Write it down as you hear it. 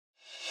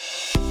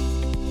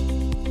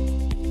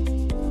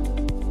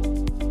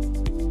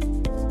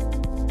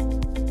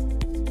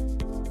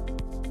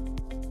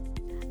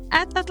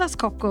Atlas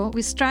Copco,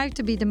 we strive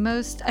to be the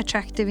most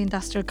attractive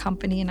industrial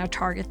company in our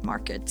target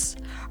markets.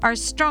 Our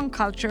strong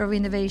culture of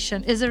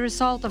innovation is a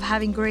result of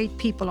having great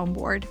people on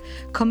board,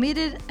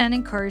 committed and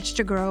encouraged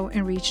to grow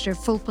and reach their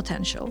full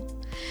potential.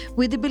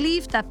 With the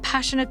belief that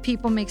passionate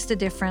people makes the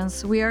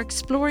difference, we are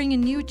exploring a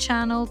new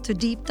channel to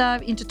deep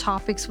dive into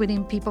topics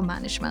within people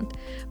management.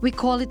 We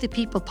call it the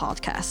People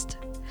Podcast.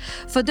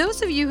 For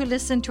those of you who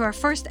listened to our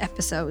first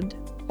episode,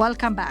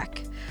 welcome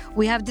back.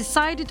 We have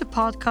decided to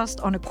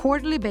podcast on a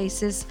quarterly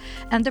basis,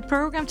 and the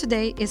program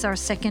today is our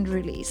second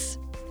release.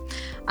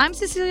 I'm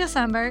Cecilia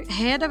Sandberg,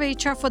 Head of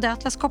HR for the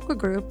Atlas Copco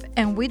Group,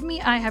 and with me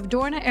I have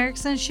Dorna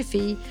Eriksson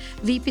Shafee,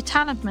 VP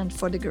Talentment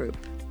for the group.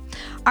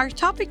 Our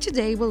topic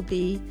today will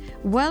be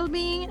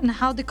well-being and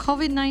how the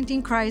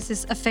COVID-19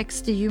 crisis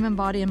affects the human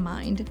body and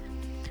mind.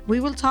 We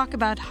will talk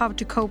about how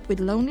to cope with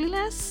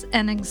loneliness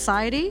and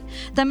anxiety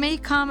that may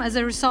come as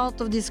a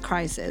result of this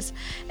crisis,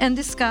 and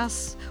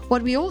discuss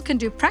what we all can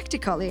do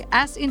practically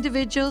as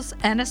individuals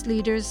and as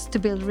leaders to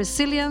build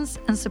resilience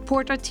and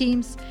support our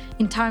teams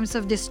in times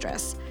of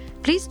distress.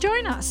 Please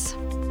join us.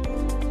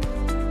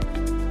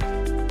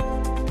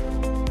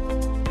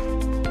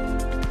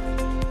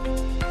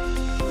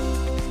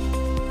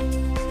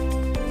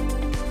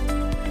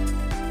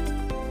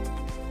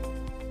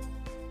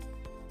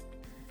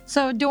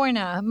 So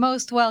Dorna,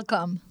 most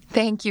welcome.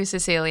 Thank you,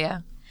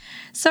 Cecilia.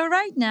 So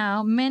right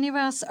now, many of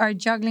us are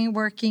juggling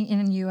working in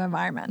a new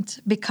environment,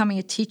 becoming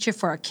a teacher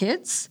for our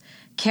kids,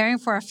 caring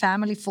for our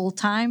family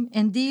full-time,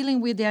 and dealing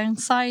with the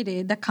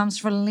anxiety that comes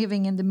from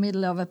living in the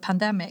middle of a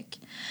pandemic.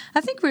 I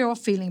think we're all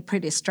feeling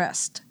pretty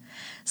stressed.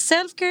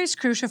 Self-care is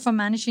crucial for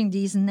managing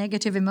these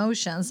negative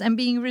emotions and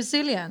being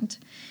resilient.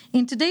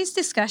 In today's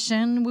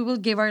discussion, we will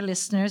give our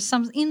listeners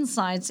some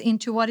insights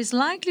into what is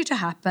likely to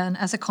happen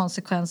as a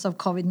consequence of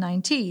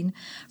COVID-19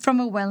 from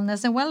a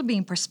wellness and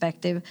well-being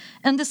perspective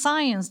and the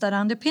science that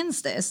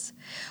underpins this.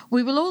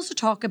 We will also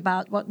talk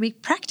about what we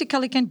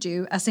practically can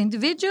do as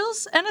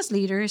individuals and as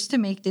leaders to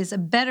make this a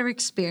better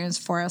experience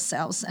for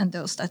ourselves and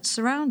those that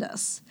surround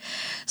us.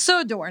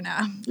 So,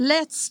 Dorna,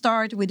 let's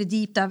start with a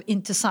deep dive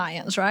into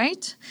science,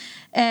 right?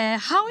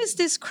 How is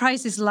this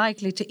crisis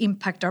likely to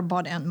impact our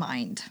body and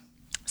mind?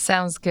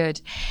 Sounds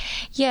good.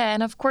 Yeah,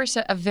 and of course,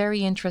 a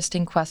very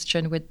interesting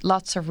question with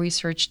lots of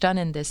research done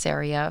in this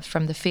area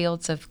from the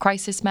fields of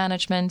crisis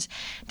management,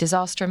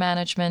 disaster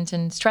management,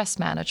 and stress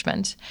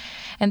management.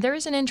 And there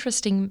is an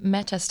interesting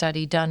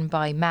meta-study done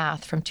by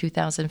Math from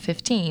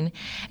 2015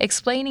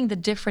 explaining the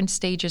different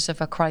stages of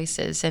a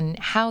crisis and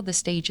how the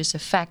stages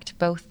affect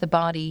both the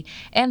body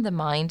and the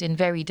mind in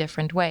very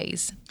different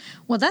ways.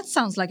 Well, that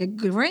sounds like a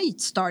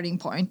great starting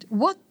point.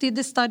 What did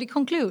the study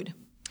conclude?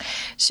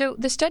 So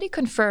the study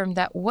confirmed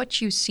that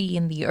what you see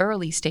in the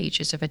early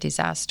stages of a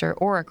disaster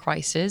or a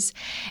crisis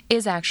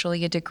is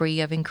actually a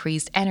degree of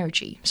increased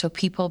energy. So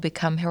people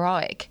become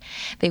heroic.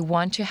 They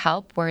want to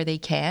help where they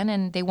can,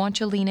 and they want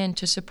to lean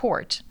into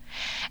support.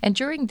 And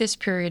during this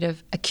period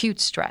of acute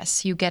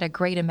stress, you get a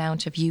great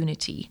amount of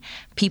unity,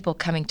 people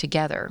coming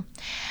together.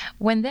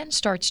 When then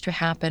starts to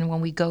happen when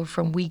we go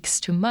from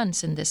weeks to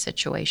months in this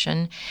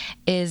situation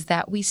is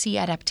that we see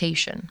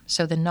adaptation.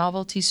 So the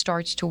novelty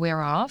starts to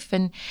wear off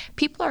and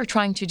people are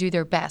trying to do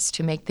their best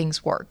to make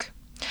things work.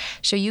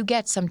 So you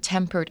get some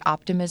tempered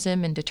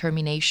optimism and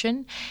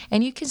determination,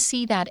 and you can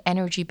see that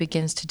energy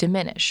begins to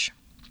diminish.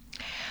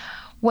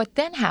 What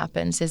then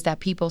happens is that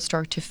people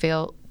start to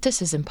feel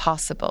this is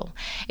impossible.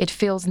 It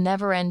feels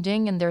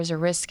never-ending, and there's a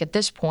risk at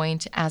this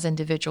point as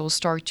individuals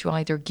start to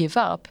either give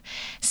up,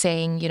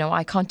 saying,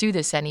 I can't do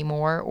this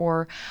anymore,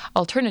 or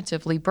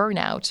alternatively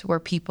burnout, where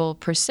people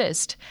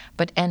persist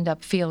but end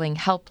up feeling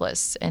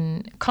helpless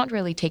and can't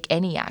really take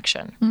any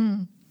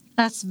action.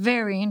 That's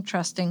very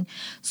interesting.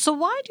 So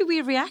why do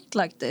we react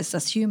like this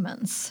as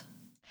humans?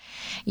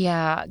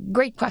 Yeah,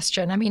 great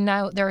question.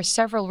 Now there are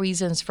several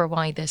reasons for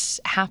why this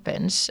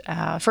happens.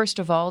 First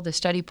of all, the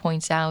study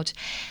points out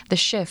the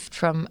shift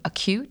from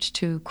acute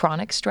to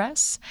chronic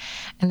stress.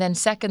 And then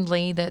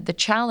secondly, the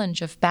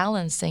challenge of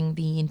balancing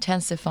the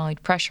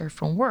intensified pressure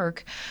from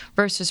work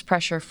versus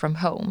pressure from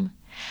home.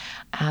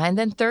 And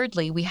then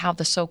thirdly, we have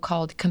the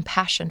so-called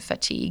compassion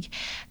fatigue,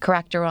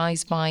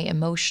 characterized by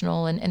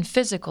emotional and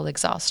physical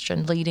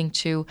exhaustion, leading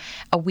to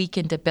a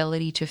weakened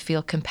ability to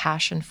feel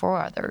compassion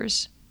for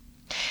others.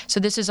 So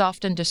this is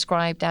often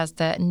described as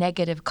the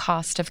negative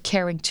cost of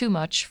caring too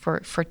much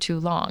for too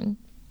long.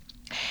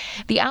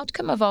 The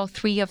outcome of all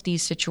three of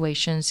these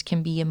situations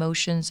can be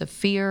emotions of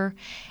fear,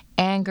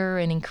 anger,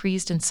 and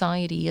increased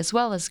anxiety, as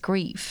well as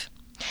grief.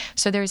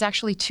 So there's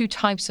actually two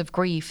types of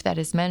grief that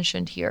is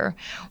mentioned here.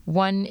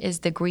 One is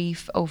the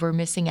grief over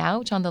missing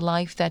out on the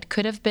life that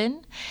could have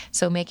been,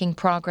 so making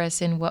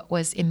progress in what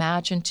was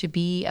imagined to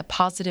be a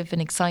positive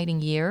and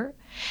exciting year.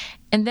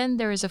 And then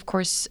there is, of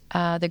course,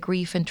 the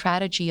grief and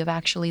tragedy of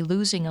actually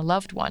losing a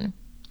loved one.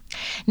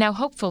 Now,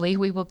 hopefully,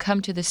 we will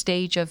come to the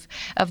stage of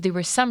the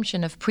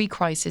resumption of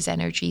pre-crisis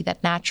energy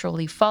that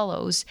naturally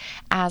follows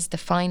as the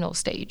final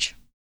stage.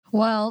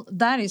 Well,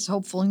 that is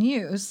hopeful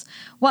news.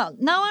 Well,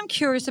 now I'm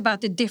curious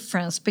about the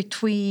difference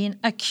between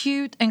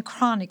acute and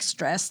chronic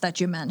stress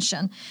that you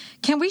mentioned.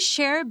 Can we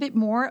share a bit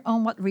more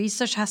on what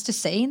research has to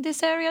say in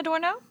this area,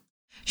 Dorna?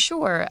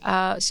 Sure.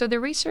 So the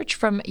research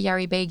from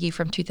Yaribegi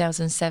from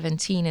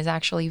 2017 is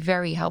actually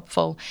very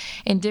helpful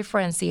in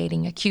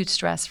differentiating acute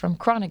stress from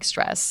chronic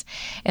stress,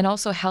 and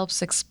also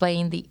helps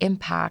explain the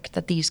impact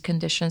that these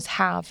conditions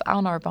have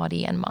on our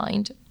body and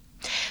mind.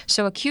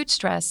 So acute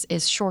stress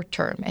is short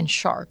term and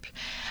sharp.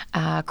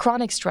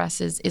 Chronic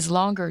stress is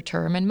longer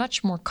term and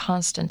much more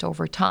constant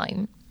over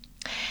time.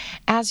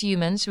 As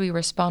humans, we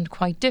respond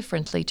quite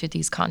differently to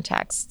these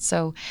contexts,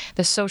 so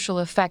the social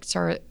effects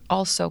are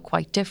also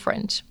quite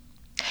different.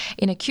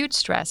 In acute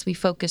stress, we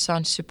focus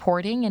on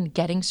supporting and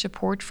getting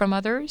support from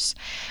others,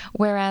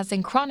 whereas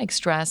in chronic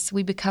stress,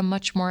 we become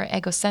much more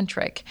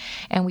egocentric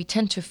and we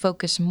tend to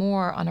focus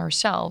more on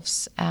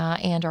ourselves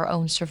and our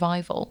own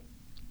survival.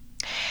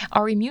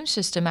 Our immune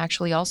system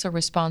actually also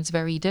responds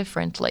very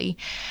differently.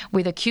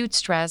 With acute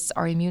stress,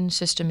 our immune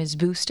system is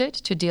boosted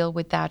to deal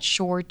with that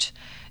sharp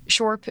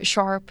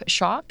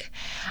shock.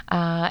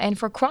 And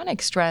for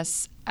chronic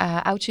stress,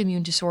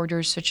 autoimmune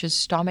disorders such as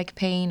stomach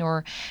pain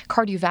or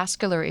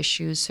cardiovascular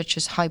issues such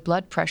as high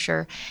blood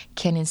pressure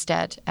can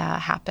instead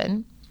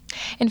happen.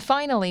 And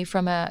finally,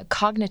 from a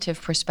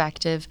cognitive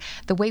perspective,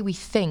 the way we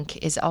think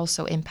is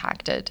also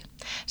impacted.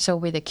 So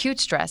with acute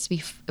stress,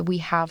 we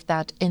have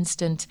that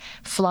instant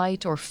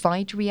flight or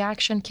fight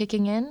reaction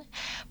kicking in.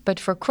 But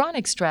for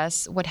chronic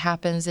stress, what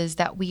happens is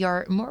that we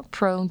are more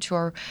prone to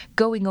our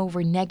going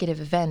over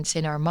negative events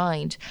in our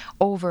mind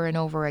over and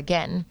over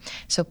again.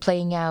 So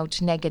playing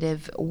out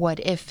negative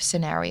what-if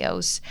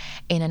scenarios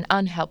in an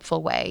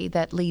unhelpful way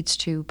that leads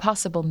to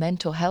possible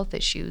mental health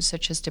issues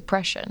such as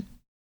depression.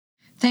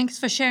 Thanks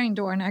for sharing,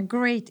 Dorna.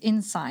 Great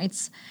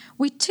insights.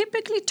 We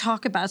typically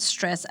talk about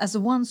stress as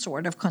one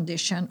sort of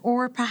condition,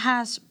 or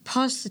perhaps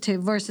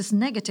positive versus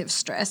negative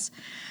stress.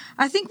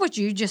 I think what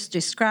you just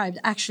described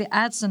actually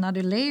adds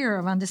another layer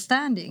of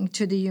understanding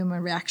to the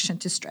human reaction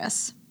to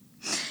stress.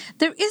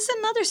 There is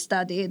another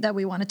study that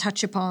we want to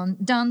touch upon,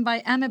 done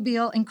by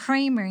Amabile and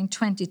Kramer in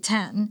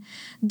 2010.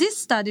 This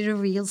study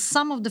reveals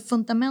some of the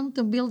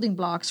fundamental building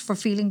blocks for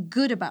feeling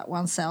good about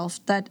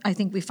oneself that I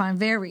think we find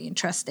very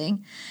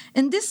interesting.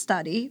 In this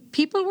study,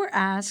 people were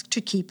asked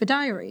to keep a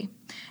diary,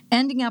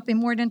 ending up in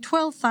more than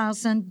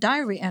 12,000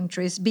 diary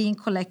entries being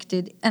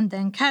collected and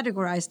then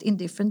categorized in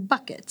different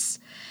buckets.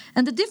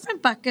 And the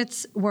different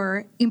buckets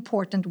were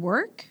important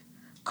work,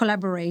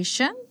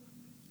 collaboration,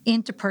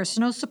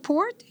 interpersonal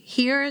support,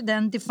 here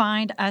then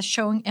defined as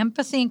showing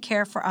empathy and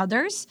care for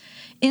others,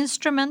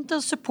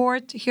 instrumental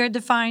support, here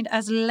defined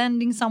as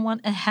lending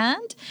someone a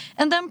hand,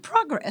 and then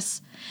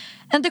progress.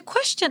 And the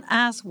question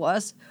asked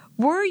was,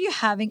 were you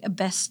having a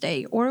best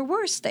day or a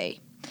worst day?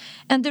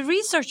 And the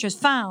researchers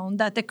found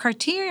that the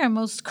criteria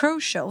most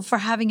crucial for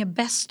having a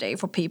best day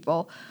for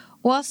people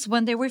was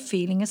when they were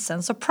feeling a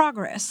sense of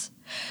progress.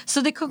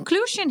 So the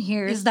conclusion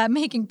here is that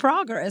making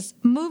progress,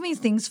 moving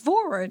things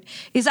forward,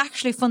 is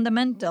actually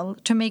fundamental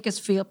to make us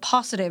feel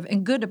positive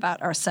and good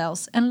about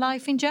ourselves and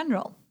life in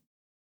general.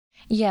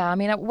 Yeah, I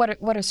mean,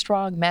 what a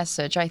strong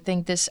message. I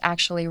think this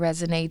actually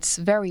resonates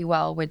very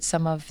well with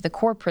some of the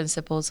core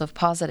principles of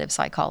positive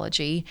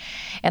psychology.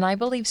 And I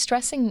believe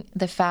stressing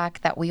the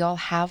fact that we all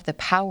have the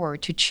power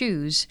to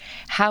choose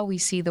how we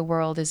see the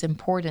world is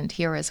important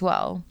here as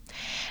well.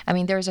 I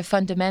mean, there's a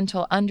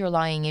fundamental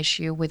underlying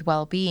issue with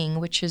well-being,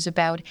 which is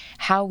about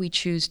how we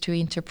choose to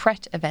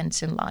interpret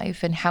events in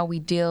life and how we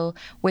deal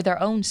with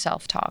our own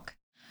self-talk.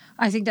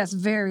 I think that's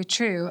very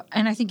true,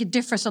 and I think it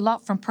differs a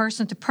lot from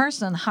person to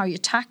person how you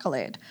tackle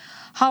it.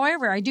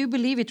 However, I do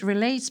believe it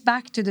relates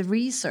back to the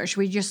research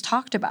we just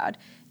talked about.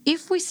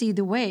 If we see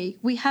the way,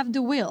 we have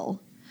the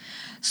will.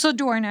 So,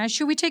 Dorna,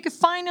 should we take a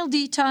final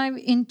deep dive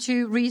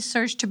into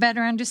research to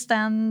better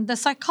understand the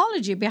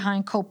psychology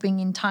behind coping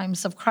in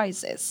times of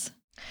crisis?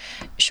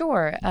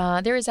 Sure.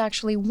 There is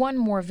actually one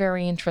more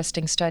very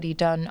interesting study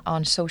done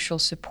on social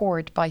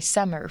support by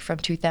Semmer from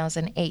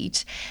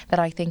 2008 that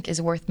I think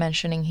is worth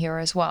mentioning here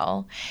as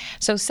well.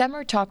 So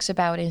Semmer talks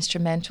about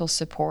instrumental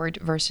support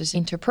versus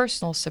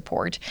interpersonal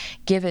support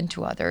given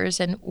to others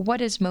and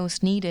what is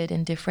most needed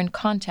in different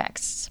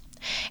contexts.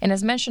 And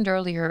as mentioned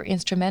earlier,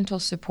 instrumental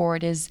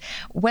support is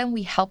when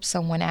we help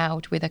someone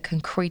out with a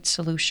concrete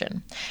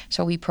solution.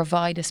 So we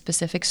provide a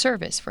specific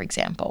service, for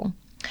example.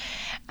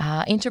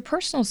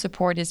 Interpersonal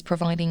support is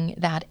providing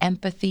that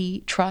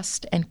empathy,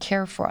 trust, and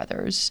care for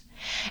others.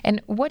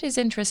 And what is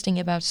interesting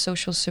about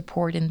social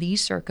support in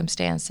these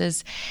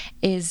circumstances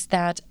is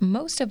that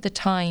most of the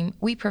time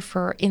we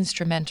prefer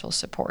instrumental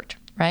support,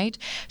 right?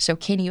 So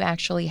can you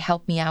actually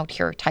help me out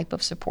here type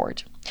of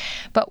support.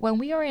 But when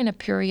we are in a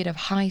period of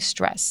high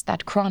stress,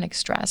 that chronic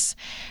stress,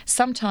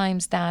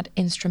 sometimes that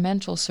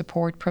instrumental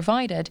support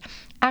provided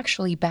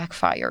actually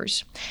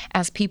backfires,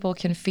 as people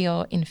can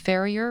feel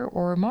inferior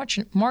or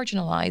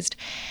marginalized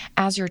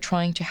as you're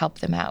trying to help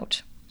them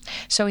out.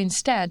 So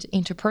instead,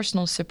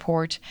 interpersonal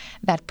support,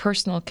 that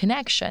personal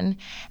connection,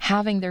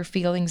 having their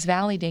feelings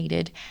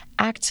validated,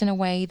 acts in a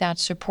way that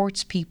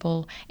supports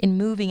people in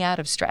moving out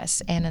of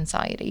stress and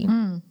anxiety.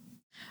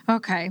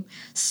 Okay,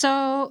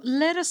 so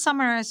let us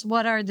summarize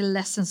what are the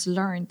lessons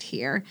learned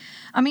here.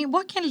 I mean,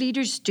 what can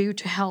leaders do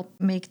to help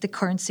make the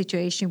current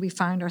situation we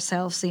find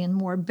ourselves in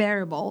more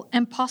bearable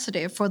and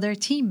positive for their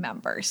team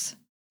members?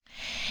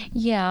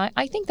 Yeah,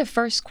 I think the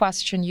first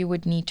question you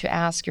would need to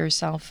ask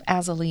yourself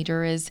as a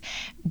leader is,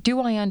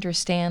 do I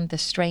understand the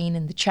strain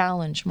and the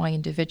challenge my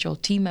individual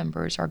team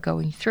members are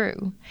going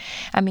through?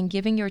 I mean,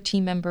 giving your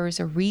team members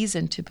a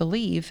reason to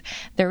believe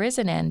there is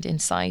an end in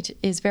sight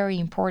is very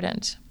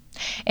important.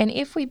 And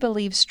if we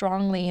believe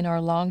strongly in our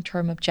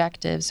long-term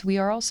objectives, we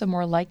are also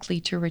more likely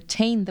to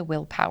retain the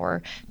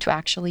willpower to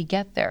actually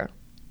get there.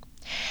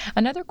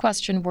 Another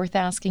question worth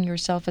asking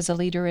yourself as a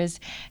leader is,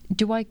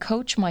 do I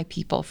coach my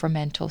people for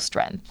mental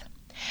strength?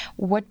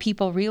 What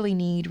people really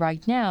need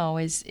right now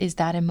is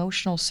that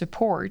emotional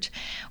support.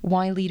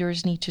 Why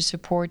leaders need to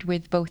support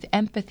with both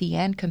empathy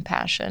and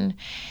compassion,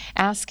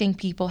 asking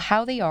people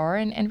how they are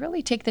and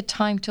really take the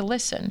time to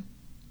listen.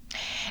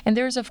 And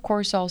there's, of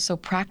course, also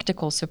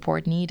practical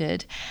support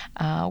needed,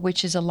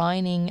 which is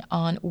aligning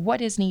on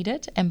what is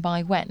needed and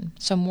by when,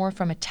 so more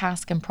from a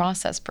task and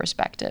process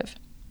perspective.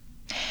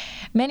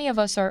 Many of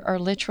us are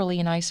literally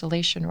in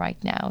isolation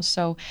right now,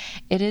 so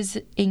it is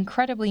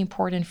incredibly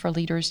important for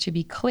leaders to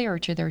be clear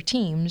to their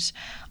teams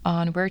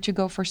on where to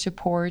go for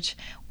support,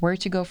 where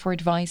to go for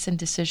advice and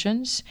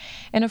decisions,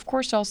 and of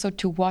course also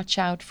to watch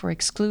out for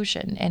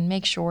exclusion and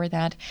make sure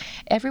that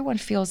everyone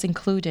feels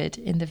included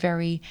in the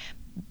very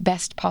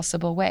best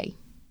possible way.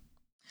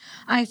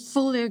 I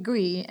fully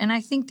agree. And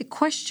I think the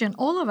question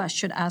all of us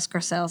should ask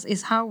ourselves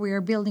is how we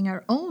are building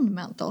our own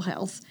mental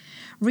health.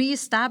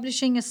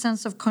 Reestablishing a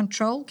sense of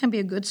control can be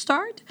a good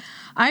start.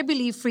 I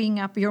believe freeing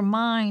up your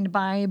mind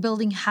by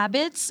building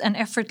habits and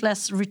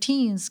effortless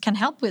routines can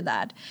help with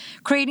that.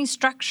 Creating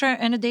structure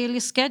and a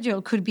daily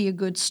schedule could be a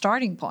good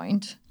starting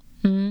point.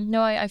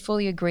 No, I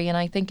fully agree. And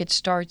I think it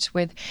starts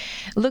with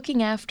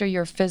looking after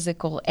your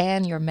physical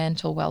and your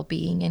mental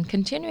well-being and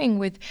continuing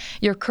with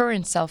your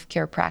current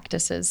self-care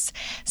practices,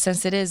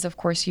 since it is, of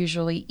course,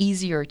 usually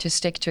easier to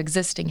stick to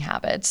existing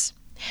habits.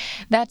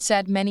 That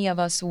said, many of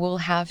us will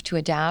have to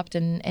adapt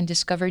and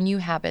discover new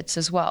habits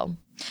as well.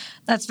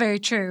 That's very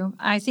true.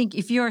 I think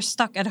if you're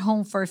stuck at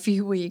home for a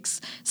few weeks,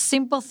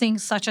 simple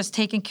things such as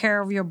taking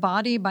care of your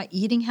body by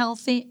eating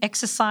healthy,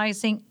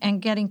 exercising,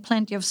 and getting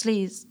plenty of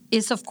sleep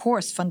is, of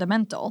course,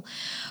 fundamental.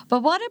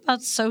 But what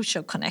about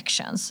social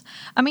connections?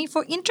 I mean,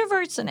 for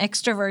introverts and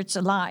extroverts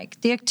alike,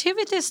 the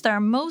activities that are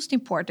most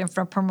important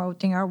for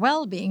promoting our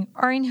well-being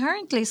are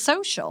inherently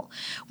social,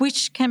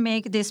 which can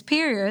make this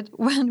period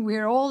when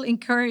we're all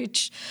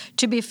encouraged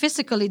to be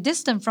physically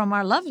distant from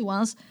our loved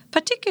ones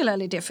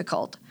particularly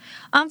difficult.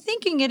 I'm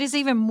thinking it is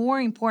even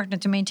more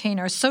important to maintain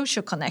our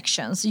social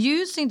connections,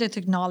 using the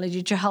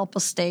technology to help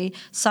us stay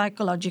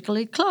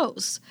psychologically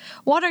close.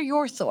 What are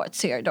your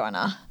thoughts here,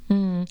 Dorna?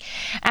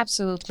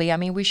 Absolutely. I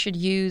mean, we should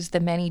use the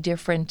many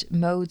different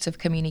modes of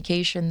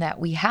communication that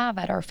we have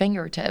at our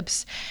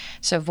fingertips.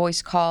 So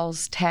voice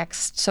calls,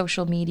 text,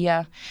 social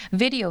media,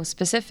 video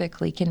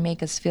specifically can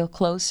make us feel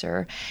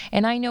closer.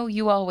 And I know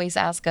you always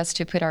ask us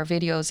to put our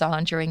videos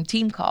on during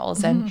team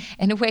calls and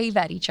wave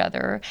at each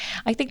other.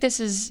 I think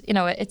this is,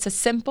 it's a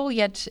simple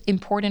yet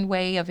important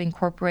way of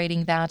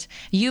incorporating that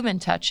human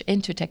touch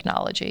into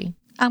technology.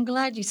 I'm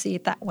glad you see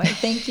it that way.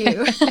 Thank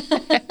you.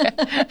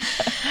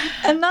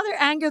 Another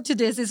angle to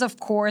this is, of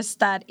course,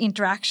 that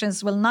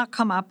interactions will not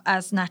come up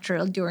as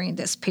natural during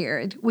this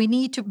period. We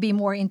need to be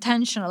more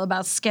intentional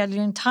about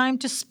scheduling time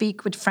to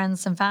speak with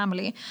friends and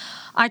family.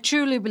 I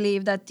truly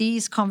believe that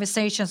these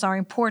conversations are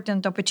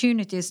important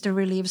opportunities to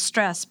relieve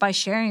stress by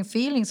sharing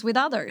feelings with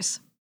others.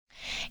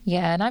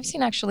 Yeah, and I've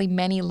seen actually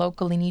many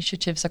local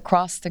initiatives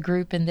across the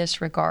group in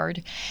this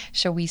regard.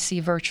 So we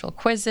see virtual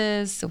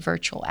quizzes,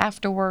 virtual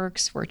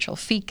afterworks, virtual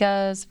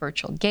ficas,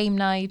 virtual game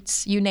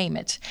nights, you name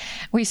it.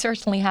 We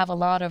certainly have a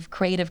lot of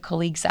creative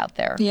colleagues out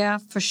there. Yeah,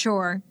 for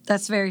sure.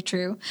 That's very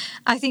true.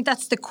 I think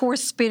that's the core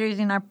spirit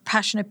in our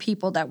passionate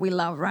people that we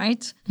love,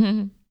 right?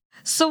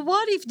 So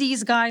what if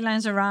these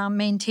guidelines around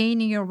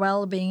maintaining your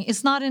well-being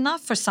is not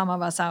enough for some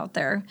of us out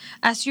there?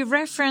 As you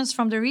referenced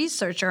from the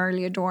research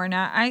earlier,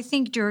 Dorna, I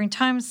think during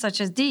times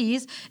such as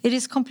these, it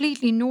is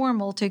completely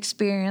normal to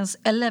experience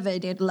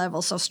elevated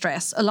levels of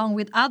stress, along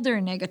with other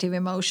negative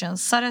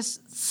emotions, such as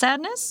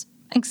sadness,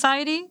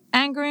 anxiety,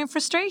 anger, and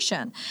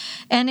frustration.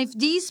 And if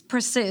these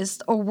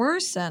persist or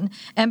worsen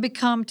and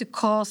become to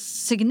cause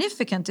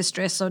significant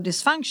distress or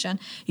dysfunction,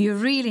 you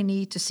really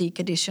need to seek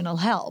additional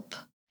help.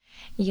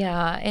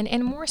 Yeah,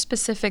 and more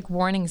specific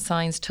warning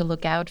signs to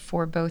look out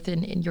for both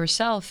in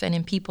yourself and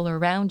in people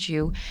around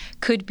you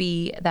could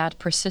be that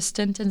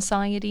persistent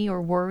anxiety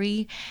or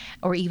worry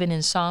or even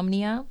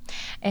insomnia,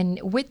 and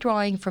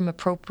withdrawing from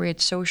appropriate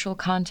social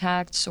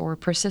contacts or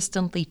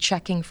persistently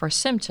checking for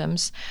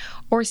symptoms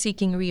or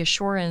seeking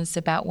reassurance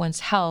about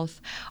one's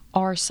health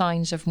are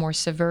signs of more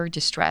severe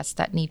distress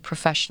that need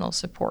professional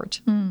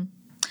support.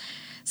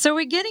 So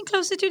we're getting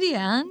closer to the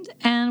end,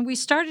 and we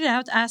started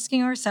out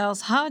asking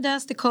ourselves, how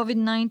does the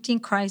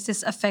COVID-19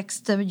 crisis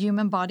affect the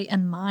human body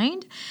and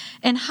mind?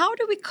 And how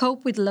do we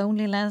cope with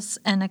loneliness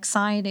and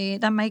anxiety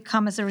that may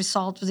come as a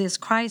result of this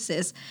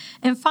crisis?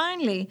 And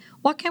finally,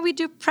 what can we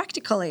do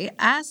practically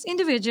as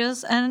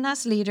individuals and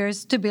as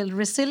leaders to build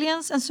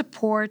resilience and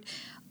support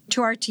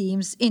to our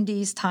teams in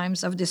these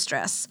times of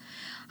distress?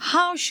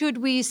 How should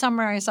we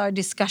summarize our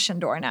discussion,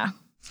 Dorna?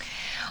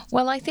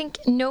 Well, I think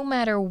no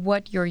matter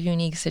what your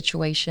unique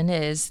situation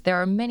is,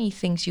 there are many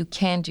things you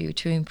can do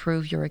to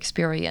improve your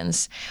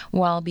experience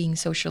while being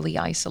socially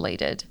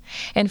isolated.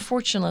 And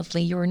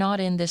fortunately, you're not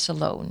in this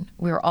alone.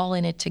 We're all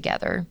in it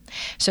together.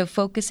 So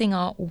focusing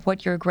on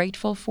what you're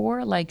grateful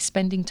for, like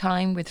spending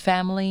time with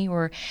family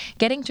or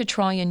getting to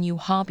try a new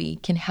hobby,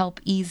 can help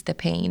ease the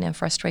pain and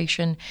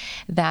frustration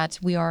that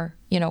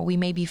we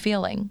may be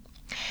feeling.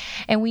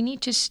 And we need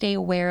to stay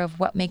aware of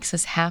what makes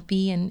us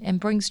happy and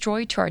brings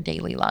joy to our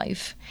daily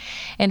life.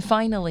 And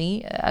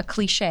finally, a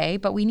cliche,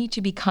 but we need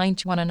to be kind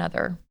to one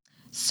another.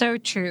 So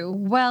true.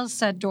 Well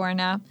said,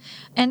 Dorna.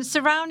 And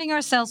surrounding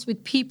ourselves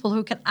with people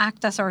who can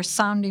act as our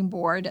sounding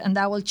board and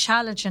that will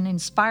challenge and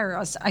inspire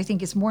us, I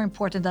think is more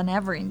important than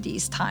ever in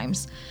these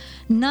times.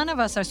 None of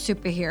us are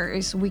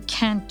superheroes. We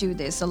can't do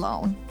this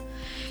alone.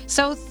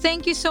 So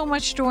thank you so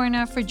much,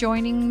 Dorna, for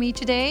joining me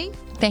today.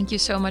 Thank you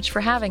so much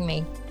for having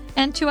me.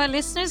 And to our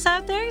listeners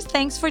out there,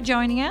 thanks for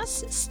joining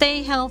us.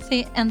 Stay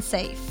healthy and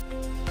safe.